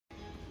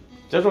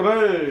Chết rồi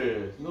đấy,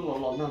 nó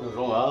lọt nó được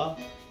rồi á.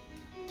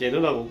 Chị nó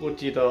là cũng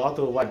chỉ tờ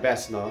auto white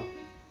best nó,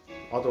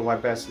 auto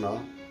white best nó.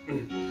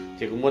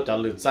 Chị cũng muốn trả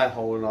lượt sai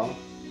hậu nó.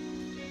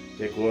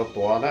 Chị cũng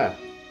tua nè,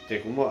 chị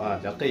cũng muốn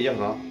trả cây giống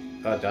nó,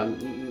 trả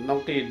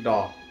nông cây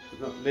đỏ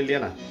liên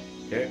liên này.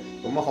 Thế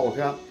cũng muốn hậu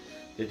thế không?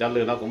 Chị trả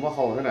lượt nó cũng muốn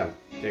hậu thế này.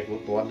 Chị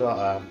cũng tua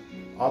được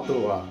auto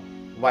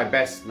white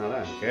best nó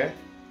này, okay.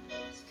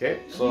 Okay,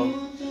 so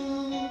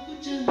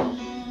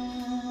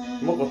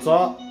một cái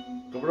số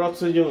cũng rất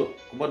sử dụng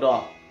cũng một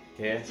đỏ.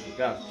 Okay,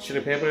 got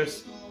chili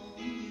peppers,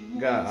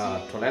 got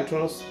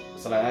tarantulas,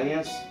 salad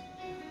onions.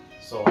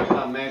 So I'm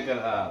gonna make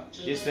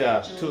this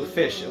two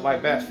fish,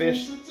 white bass fish.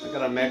 I'm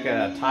gonna make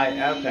Thai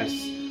elephants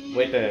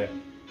with the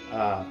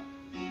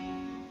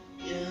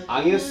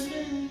onions.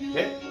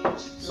 Okay.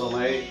 So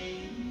my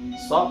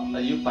salt I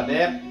use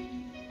padep.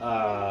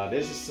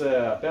 This is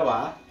béo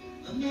bả.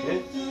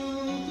 Okay.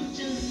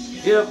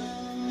 Yep.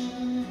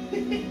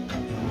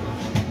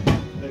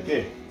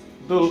 Okay.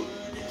 Do.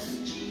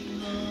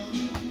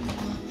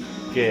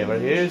 Okay,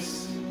 right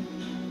here's.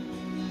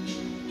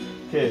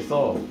 Okay,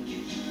 so.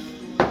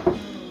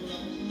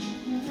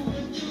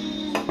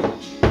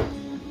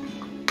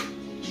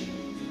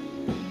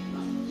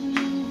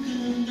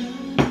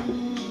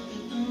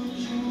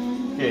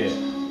 Okay,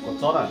 我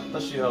找了，这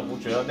需要不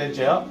需要点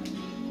椒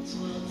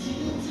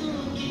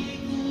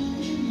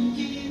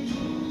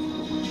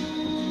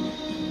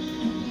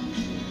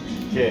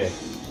？Okay.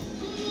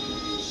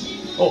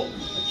 Oh,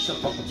 shit,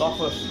 fuck the top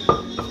first.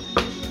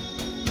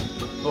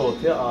 Đồ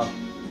thế à?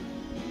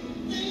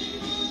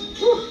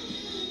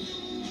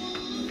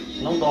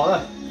 Nóng đỏ đây.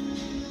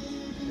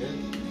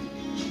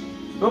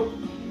 Đúc.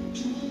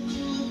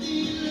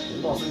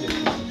 Nóng đỏ xuống đi.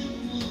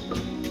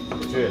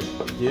 Chuyện,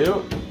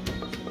 chiếu.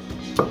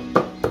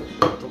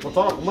 Có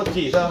cho nó cũng mất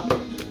chỉ ra.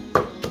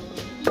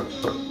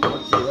 Mất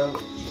chỉ ra.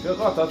 Cứ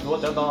có cho chúa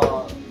cho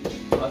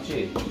nó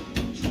chỉ.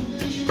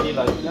 Chỉ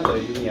là nhắc đời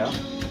như nhớ.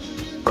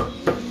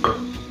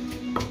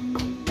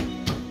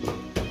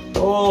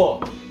 Ô.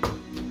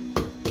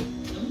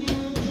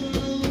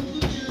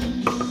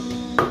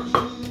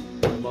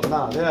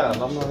 Nào thế là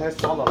nó hết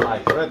xót là lại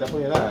cái đấy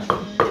không như này.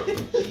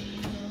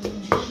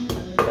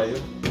 Thấy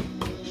không?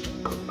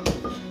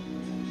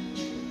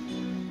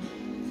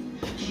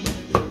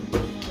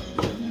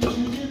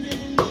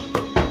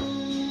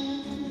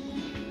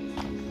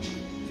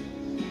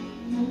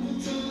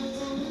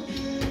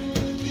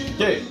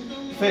 Okay,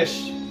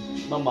 fish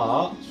nó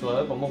mở xuống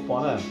đấy bằng một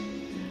quán này.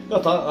 Cái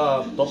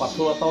tổ bạc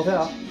thua tao thế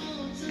hả?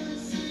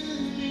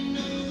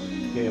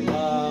 Okay,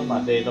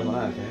 mà đây tao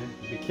mà này.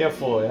 Be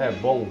careful, it have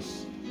bones.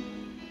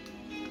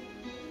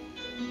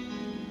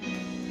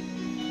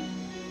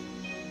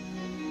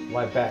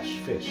 White bass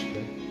fish.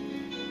 Okay?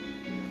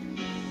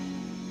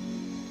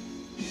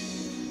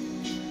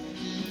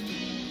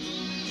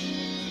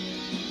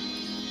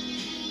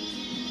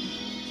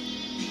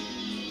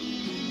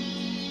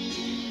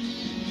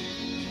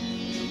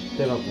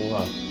 Thế là cũng à,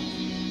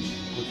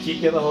 một chiếc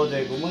cái đó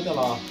thôi cũng mất cho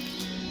là,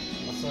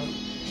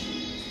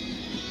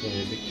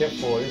 okay, be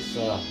careful,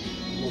 it's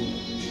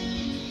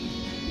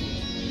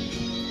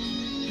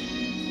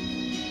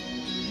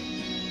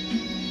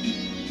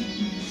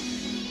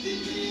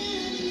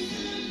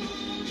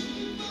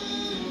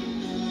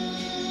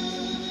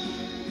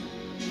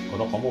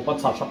nó có một bắt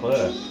sạp sắp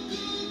rồi.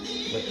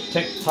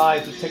 Take time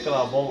to take the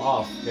bone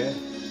off, okay?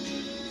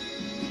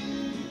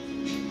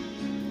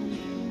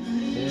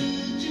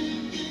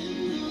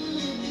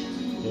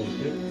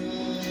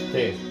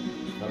 Okay,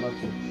 that's not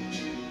good.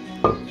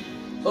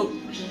 Oh,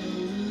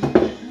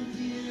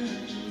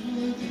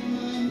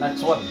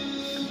 next one.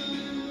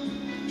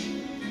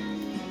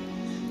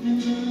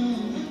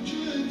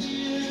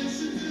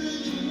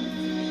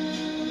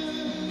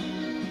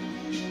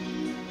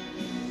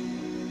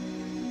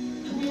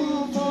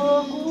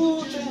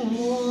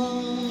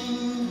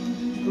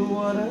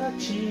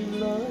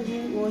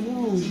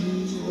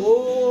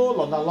 Ô,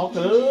 lọt nào lọt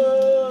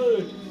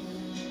rồi.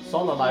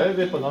 Xót là lại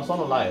cái phần nó xót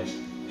là lại.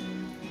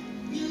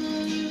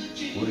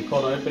 Ủa thì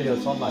con nói bây giờ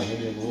xót lại cái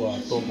gì của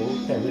tôi bố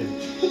kèm đi.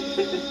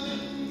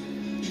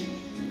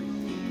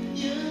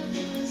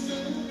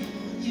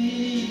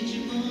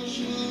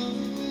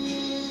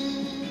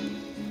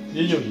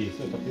 Như nhiều gì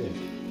sẽ tập gì.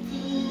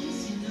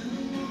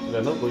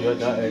 Rồi nó bây giờ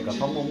cả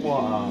thông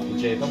mua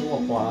chế thông mua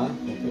quà,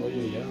 một cái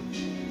gì á.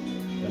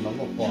 Rồi nó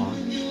một quà.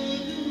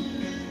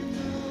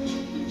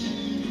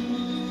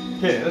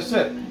 Okay, that's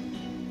it.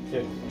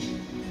 Okay.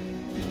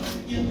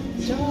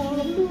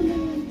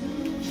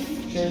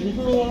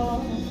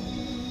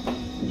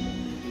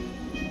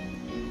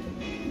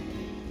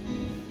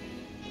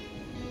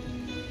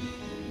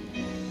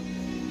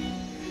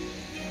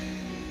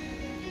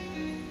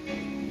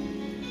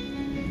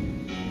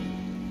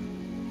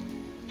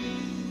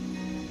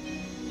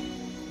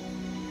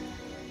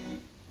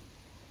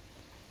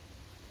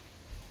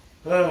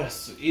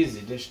 So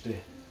easy dish day.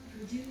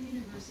 Purdue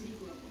University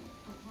Global.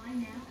 Apply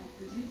now at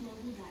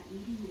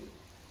purdueglobal.edu.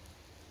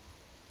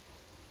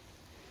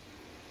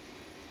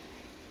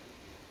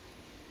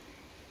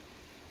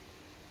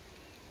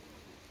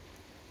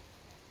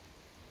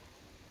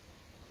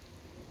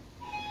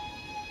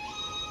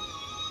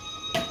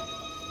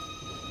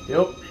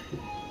 Yếu.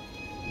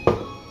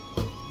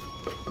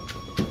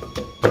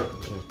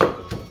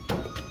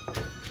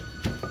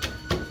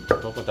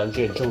 Nó có tán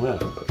chuyện chung hả?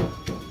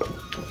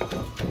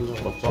 Nó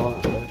có cho hả?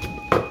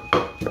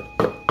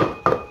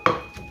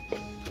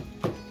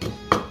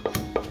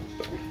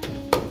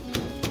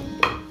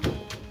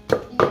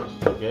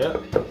 Ok.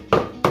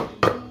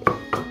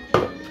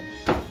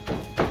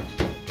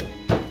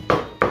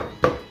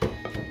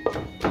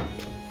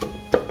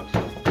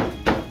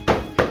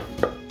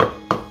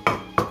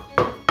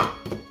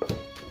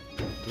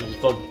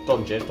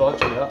 Tôm chế to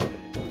chứ nữa.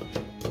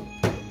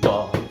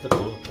 Đó, rất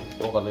tốt.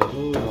 Có còn lấy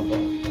thứ nào đó.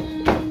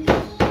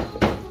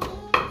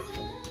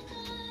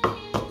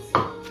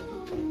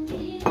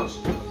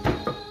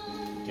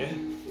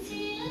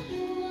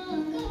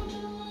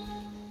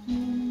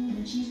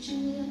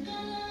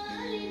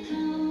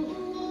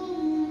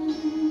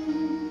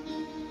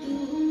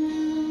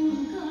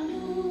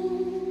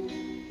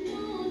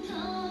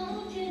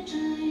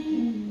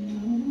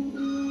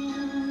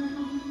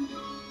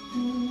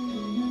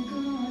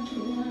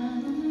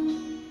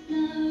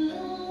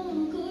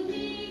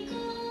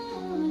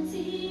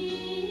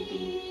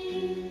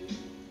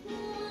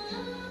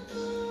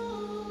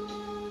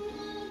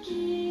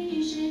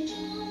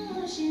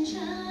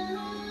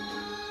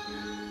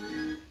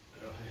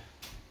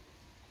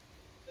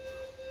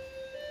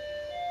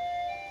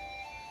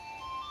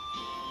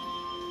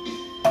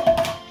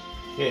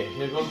 Okay,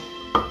 here you go.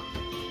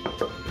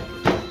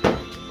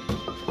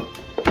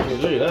 Okay,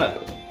 lưỡi đó.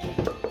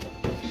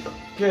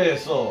 Okay,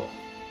 so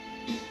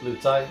lưỡi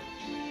trái.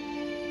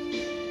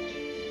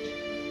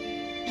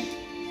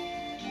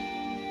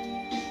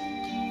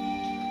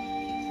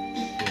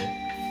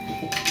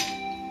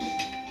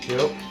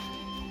 Hiểu.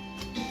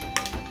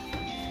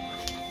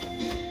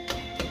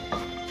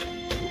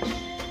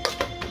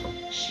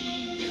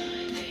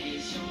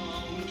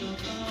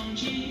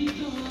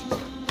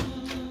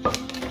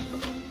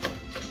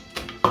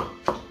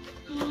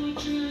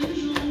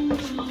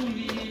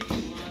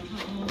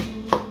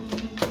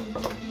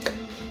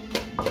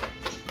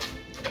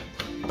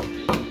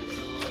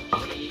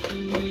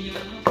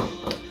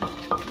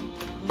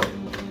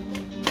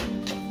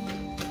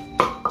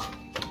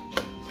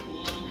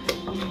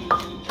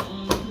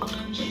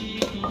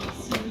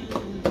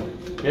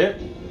 Ok,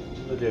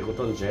 bây giờ có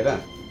tuần chế này.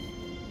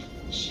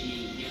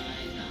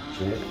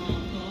 Chế.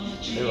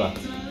 Đây rồi.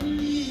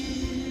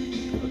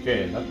 Ok,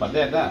 nó bật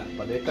đèn đó,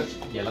 bật đèn cắt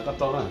giờ nó cắt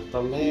to nè,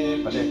 to mấy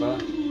bật đèn đó. Ok,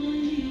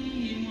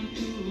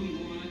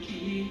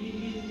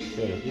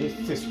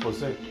 this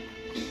 6%.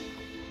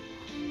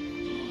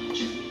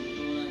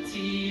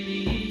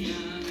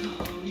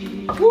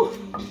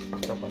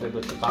 Cho bật đèn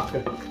được tắt cơ.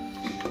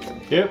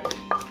 Tiếp.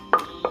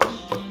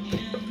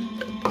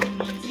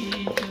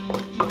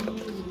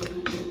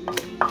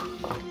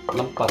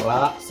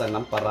 Nampara, sa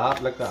nampara,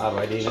 like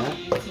already na.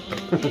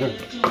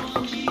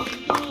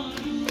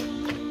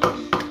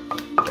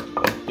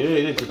 Okay,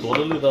 ini cukup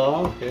dulu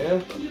dah. Okay.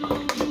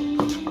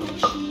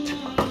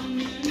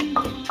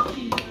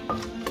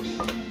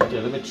 Okay,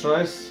 let me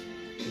try.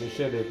 Make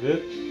sure they're good.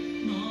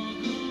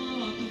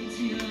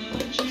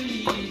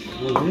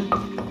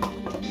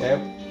 Okay.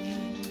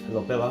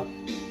 Hello, Bella.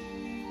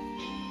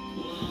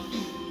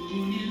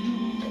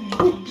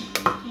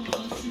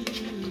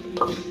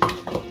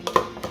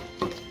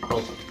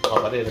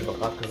 Đây là có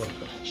các cái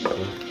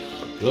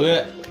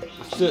rồi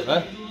sự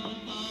đấy.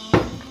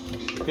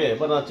 Ok,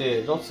 bắt đầu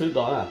chế rót sữa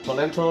đó là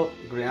tomato,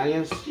 green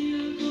onions,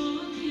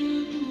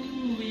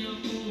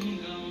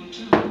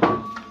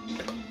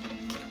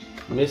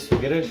 mix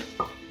together.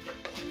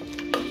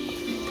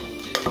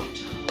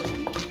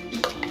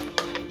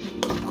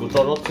 Cứ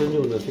cho rót sữa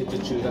nhiều nữa thì tự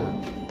chữ ra.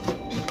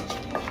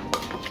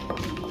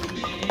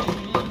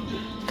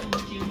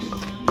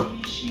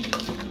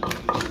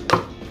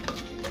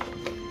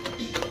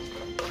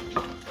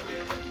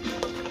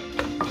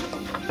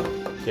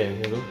 Okay, here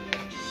we go.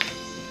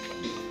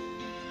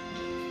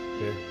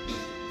 Okay.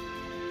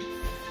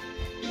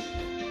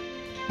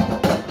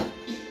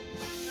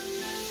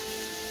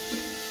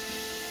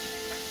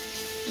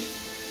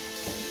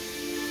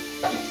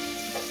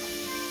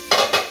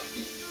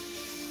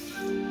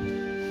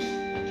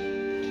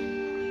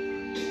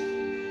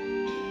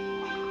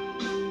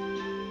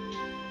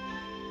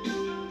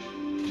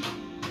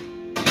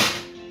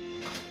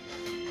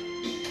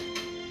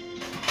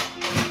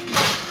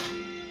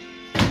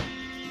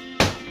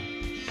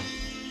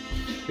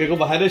 Okay,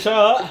 có hai đứa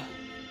sơ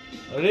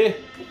rồi đi.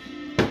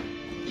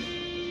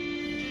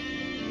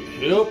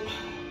 Yup.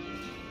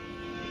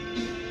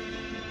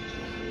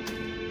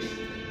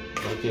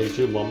 Ok,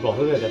 chưa mỏng đỏ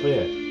thế này đẹp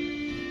vậy.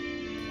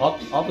 Ốp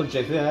tuần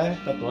chạy thế này,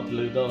 ta tuột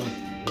lưỡi đâu,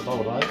 người ta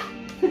nói.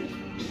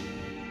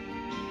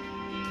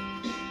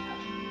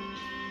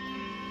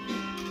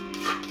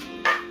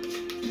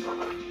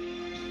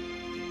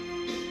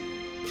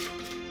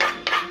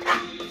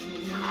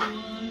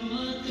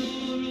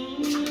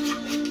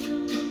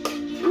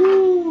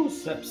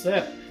 Sep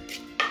sep.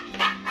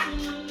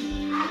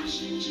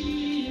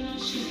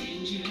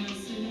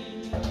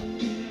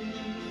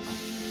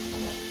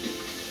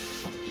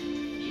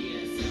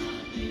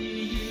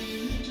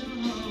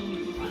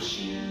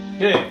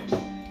 Okay.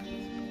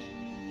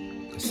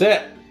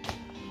 Set.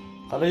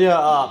 Kalau dia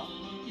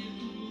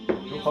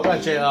kau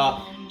kan cek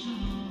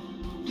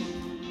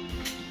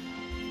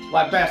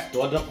white bass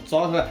tu ada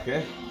sauce lah,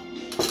 okay.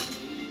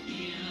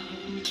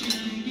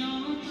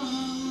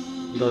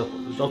 Dah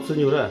吃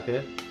牛了 ，okay.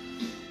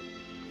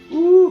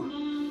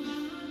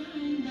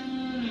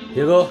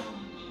 Here go.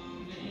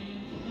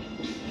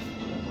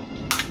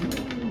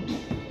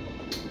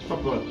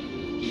 Top good.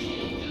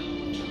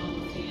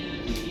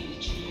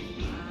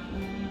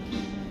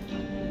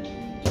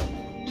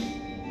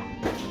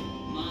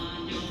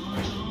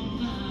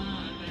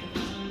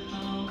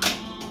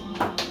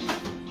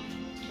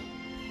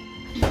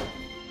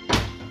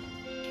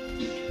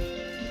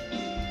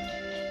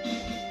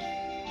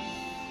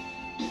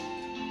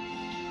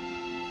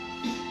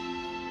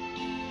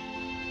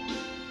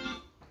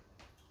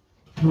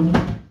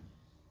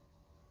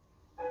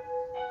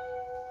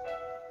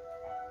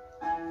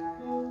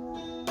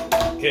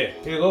 Okay,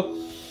 here you go.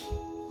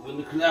 We're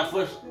gonna clean out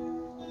first.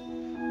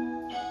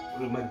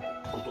 Mình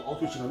untuk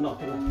auto sih nak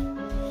kan.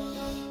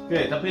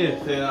 Okay, tapi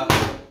saya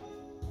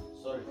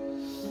sorry.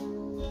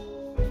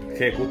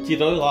 Okay, kunci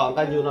tu orang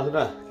kan nhiều nak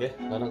sudah. Okay,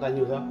 orang kan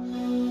nhiều dah.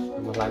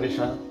 Mình lại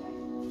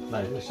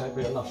cái sai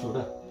bây giờ nào xuống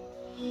dah.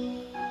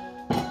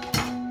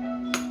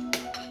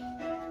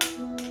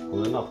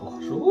 Ủa nào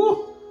cũng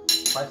xuống.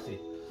 Spicy.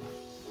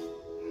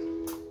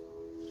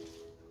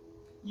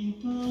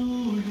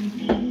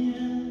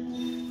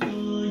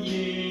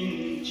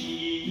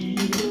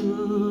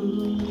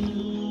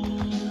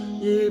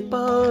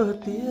 Bao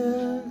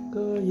tiếng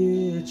có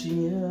gì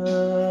chia,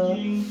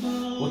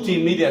我记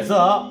没点事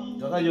啊，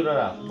就那有的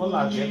了，不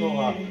然结果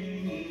啊，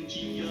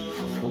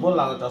我不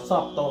然就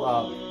杀到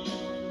啊，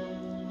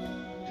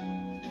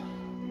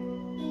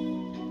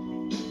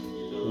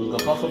个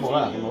包什么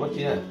了，我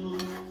记得。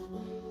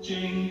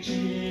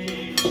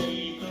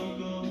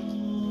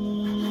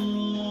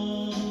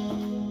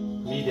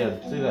没点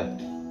这个。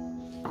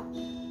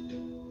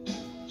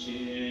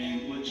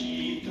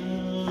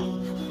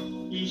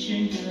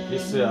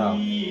This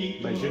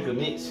my sugar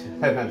meat.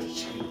 There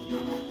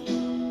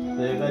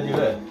you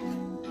go.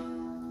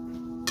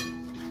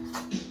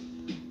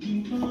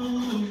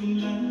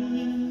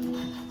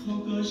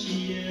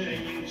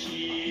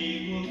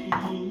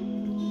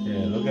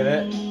 Yeah, look at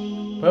it.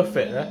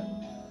 Perfect, huh?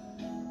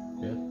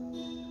 Yeah.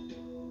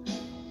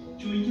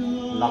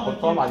 Là một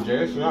con bàn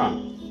chế chứ à?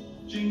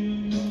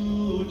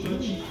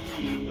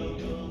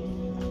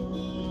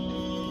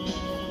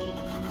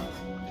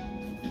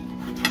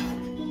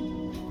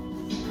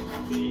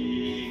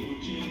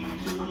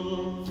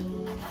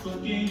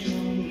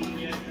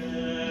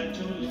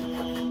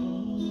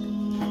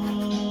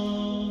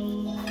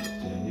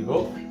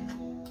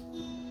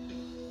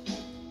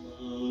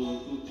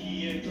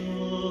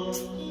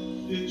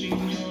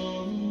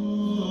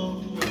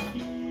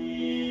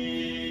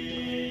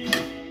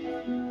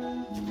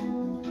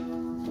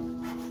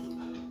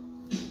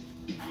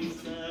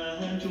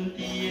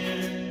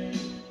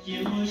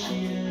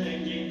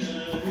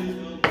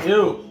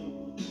 You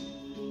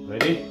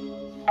ready?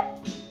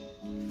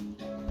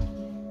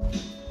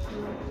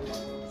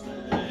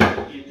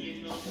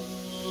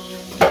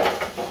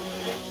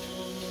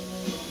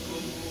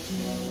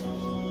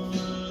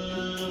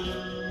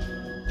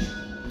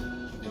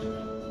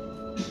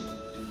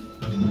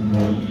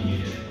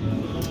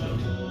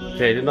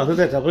 Okay, nó thứ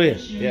nhất là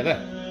gì? Vậy đấy.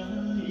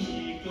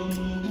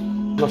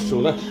 Nó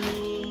xuống đây.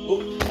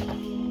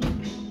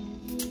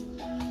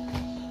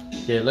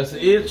 Okay, let's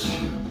eat.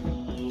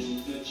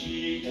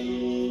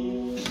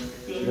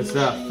 It's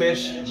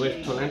fish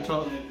with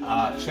tomato,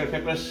 chili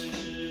peppers.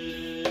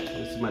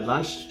 This is my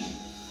lunch.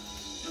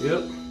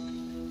 Yep.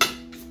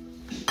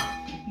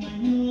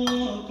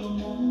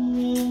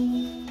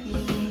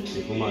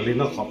 Thì cũng mà lên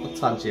nó khó bắt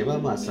sản chế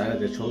mà xài là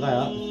để xuống đây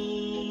á.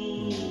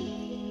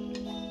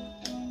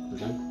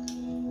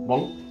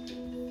 Bóng.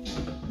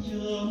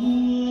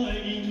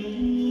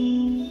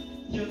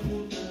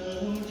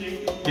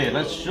 Okay,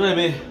 let's show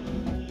me.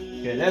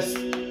 Okay, let's.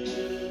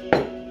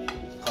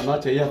 Còn nó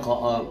chỉ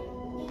có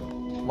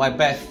white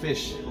bass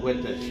fish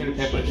with the chili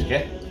peppers,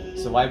 okay?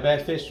 So white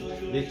bass fish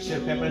with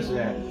chili peppers,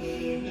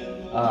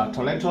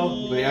 tomato,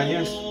 green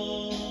onions,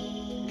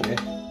 okay?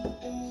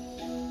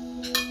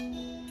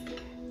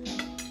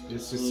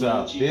 This is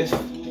beef.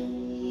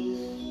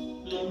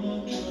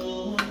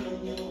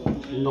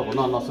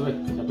 Nó sorry,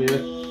 tapi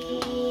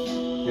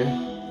okay.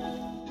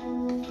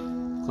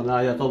 Còn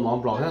lại là tôm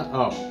mỏng bò hết.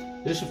 Oh,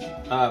 this is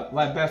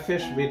white bass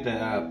fish with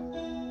the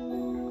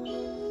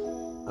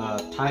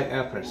Thai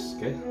peppers,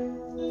 okay?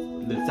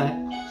 Được đấy.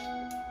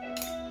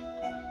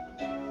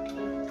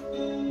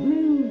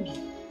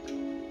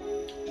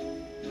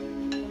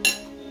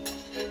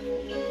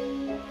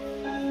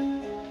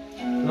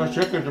 Nó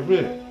chết cái gì?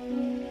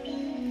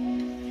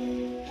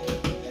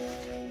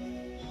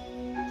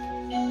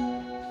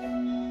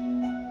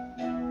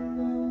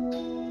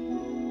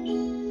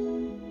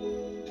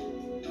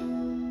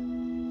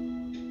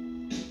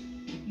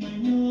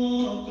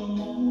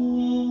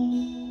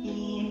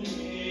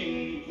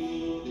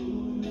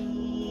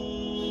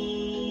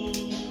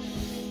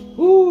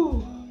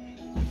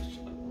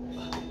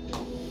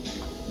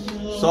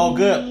 So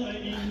good.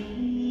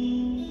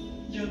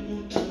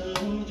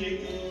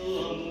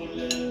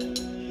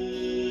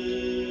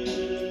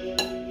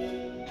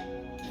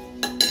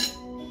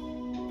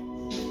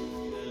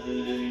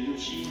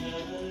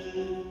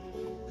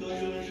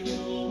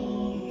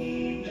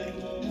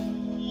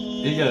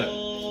 Here,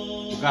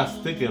 you got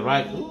stick it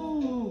right.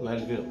 Ooh,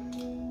 very good.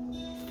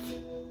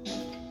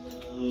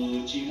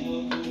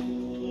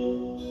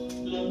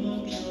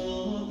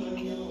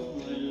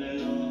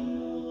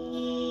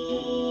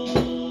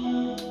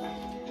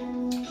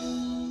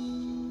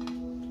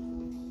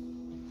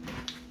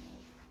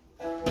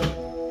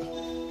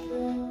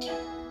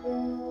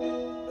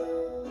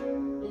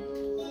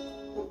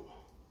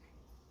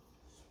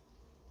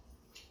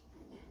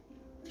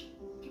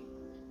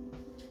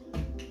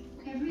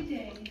 Every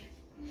day,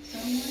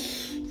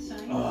 someone signs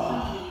something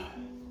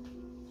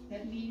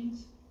that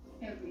means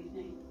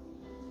everything.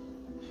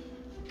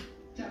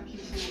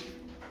 DocuSign,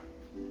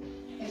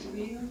 as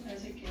real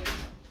as it gets.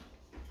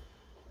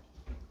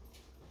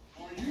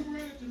 Are you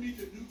ready to meet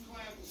the new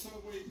class of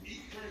Subway's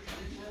Eat Fresh,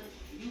 Refresh,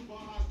 new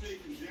Baja Steak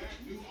and Jack,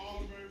 new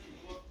All-American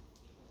Club?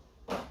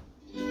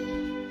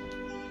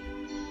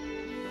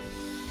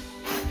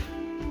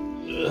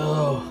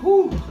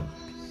 Whew.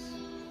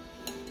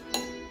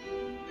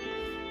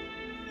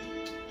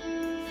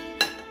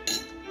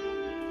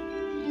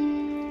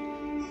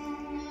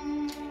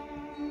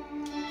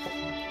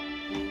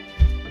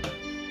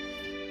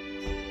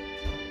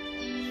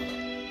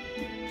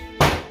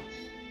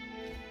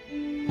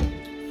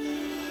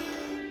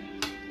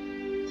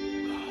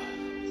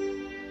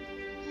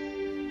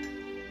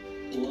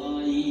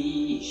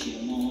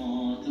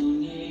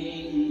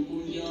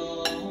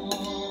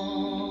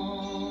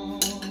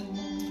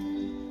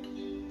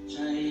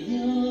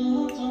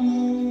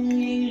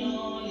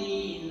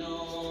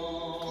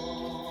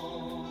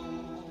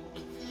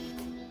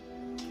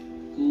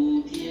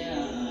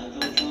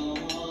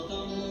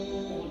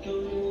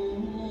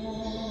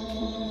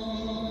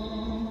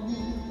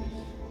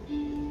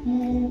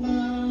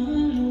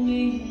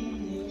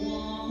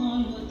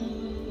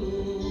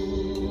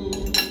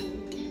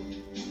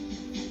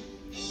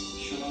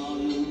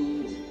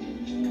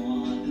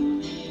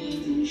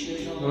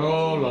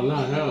 Lần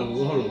này ha,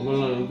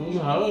 lần này cũng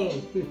hở.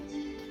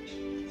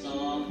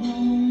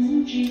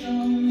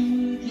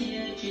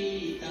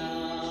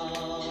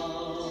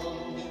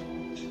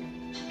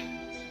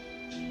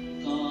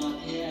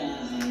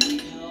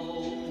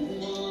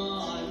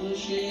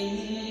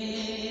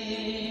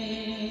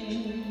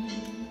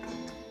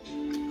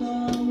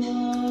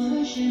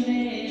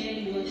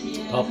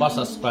 Pas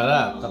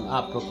espera, kan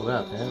up rồi cũng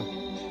thế.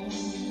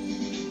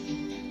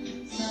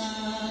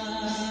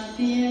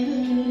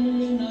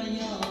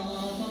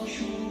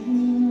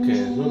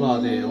 Lúc đó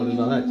thì tôi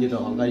nói chỉ tao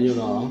không cái như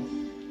nó,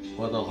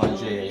 tôi tao còn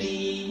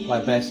chơi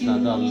vài best là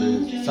đó lừa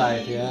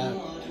sai thế,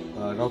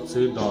 rốt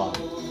xứ đỏ,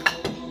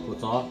 của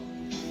chó.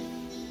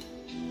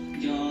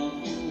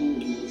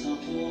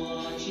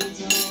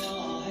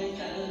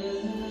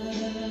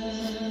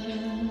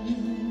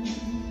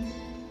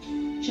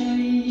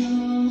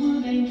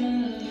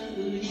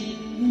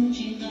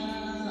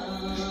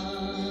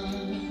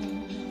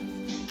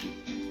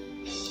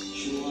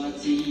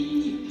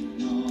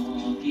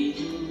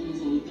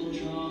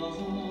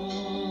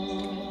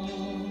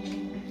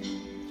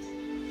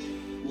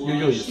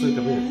又是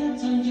这边，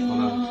好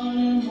了，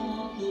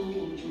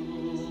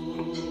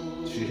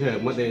其实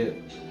没得，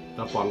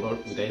他放到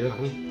对了。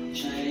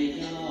是。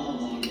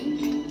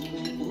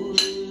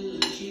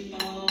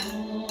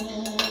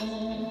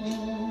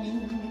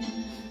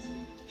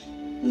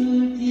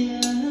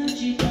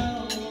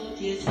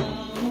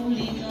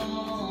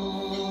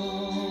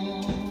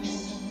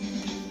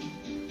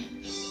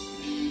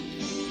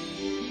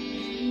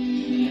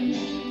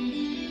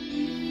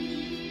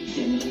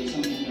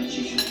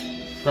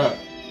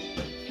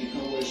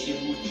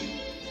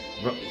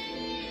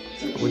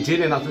我今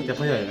天那是这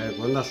不是，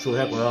我那手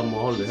还过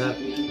毛好厉害，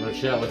而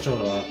且我做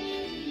了，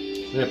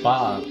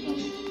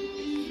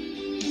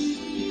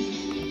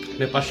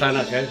那把山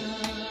那开，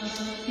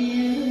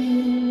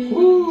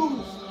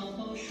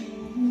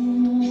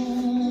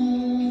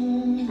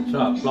是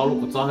吧？老路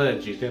不早还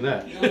几天呢？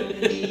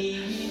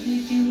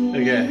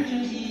那个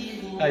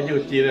还有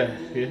几呢？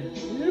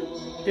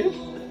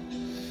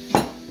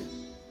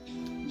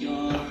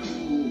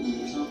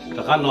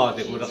大家拿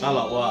的，大家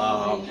拿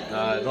我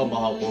让不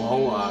好不好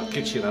我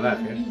kitchen 了那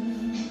个，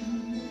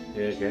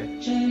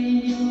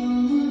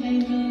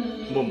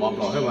我忙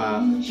不了是嘛，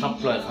差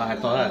不多还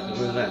到那就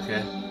是那个，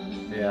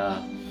对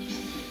呀。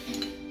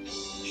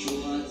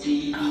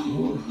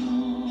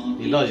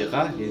你老一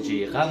下，你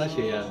几下那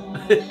些呀？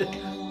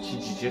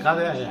几下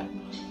的呀？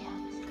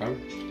看。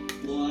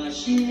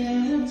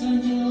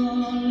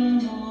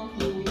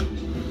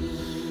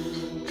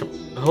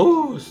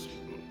Oh.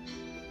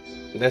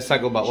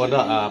 Desa ko ba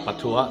wala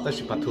patua ta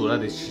si patura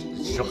di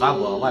shoka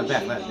bo wa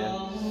back na ya.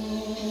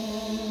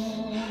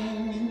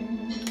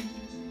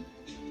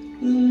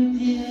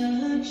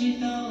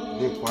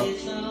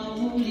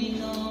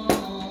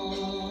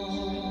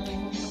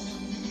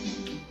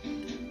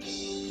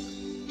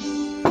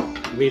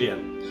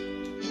 medium.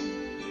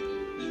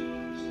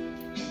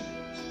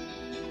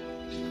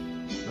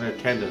 Very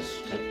tender.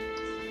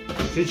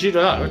 Xin chào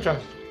đó, cho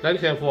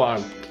thank you for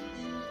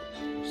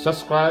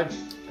subscribe.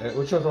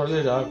 Tôi cho rồi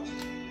đây đó.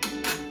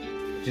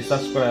 Chỉ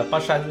subscribe,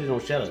 bắt sang cái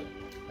dòng share.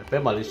 Phải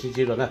mà đi xin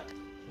chào đó nè.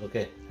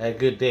 Okay, have a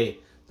good day.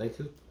 Thank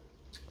you.